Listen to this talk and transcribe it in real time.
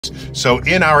So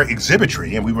in our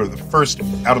exhibitry, and we were the first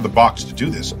out of the box to do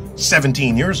this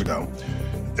 17 years ago,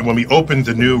 and when we opened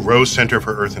the new Rose Center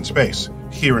for Earth and Space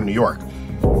here in New York,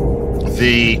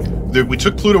 we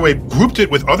took Pluto away, grouped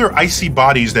it with other icy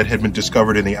bodies that had been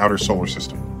discovered in the outer solar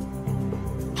system.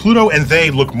 Pluto and they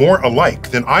look more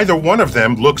alike than either one of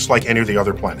them looks like any of the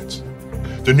other planets.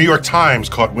 The New York Times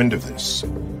caught wind of this.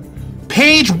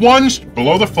 Page one,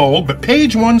 below the fold, but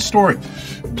page one story.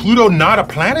 Pluto not a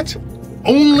planet?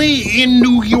 Only in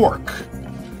New York.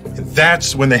 And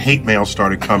that's when the hate mail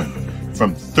started coming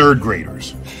from third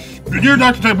graders. Dear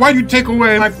Dr. Why did you take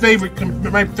away my favorite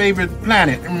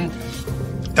planet?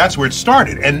 That's where it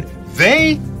started. And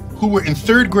they, who were in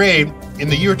third grade in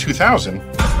the year 2000,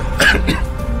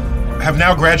 have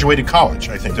now graduated college,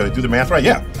 I think. Did I do the math right?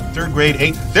 Yeah. Third grade,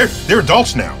 they're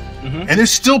adults now. And they're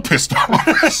still pissed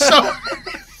off. So.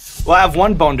 Well, I have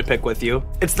one bone to pick with you.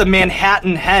 It's the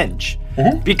Manhattan Henge.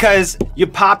 Because you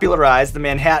popularized the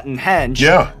Manhattan Henge.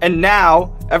 Yeah. And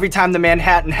now, every time the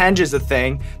Manhattan Henge is a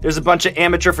thing, there's a bunch of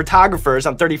amateur photographers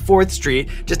on 34th Street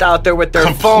just out there with their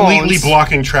phones. Completely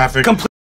blocking traffic.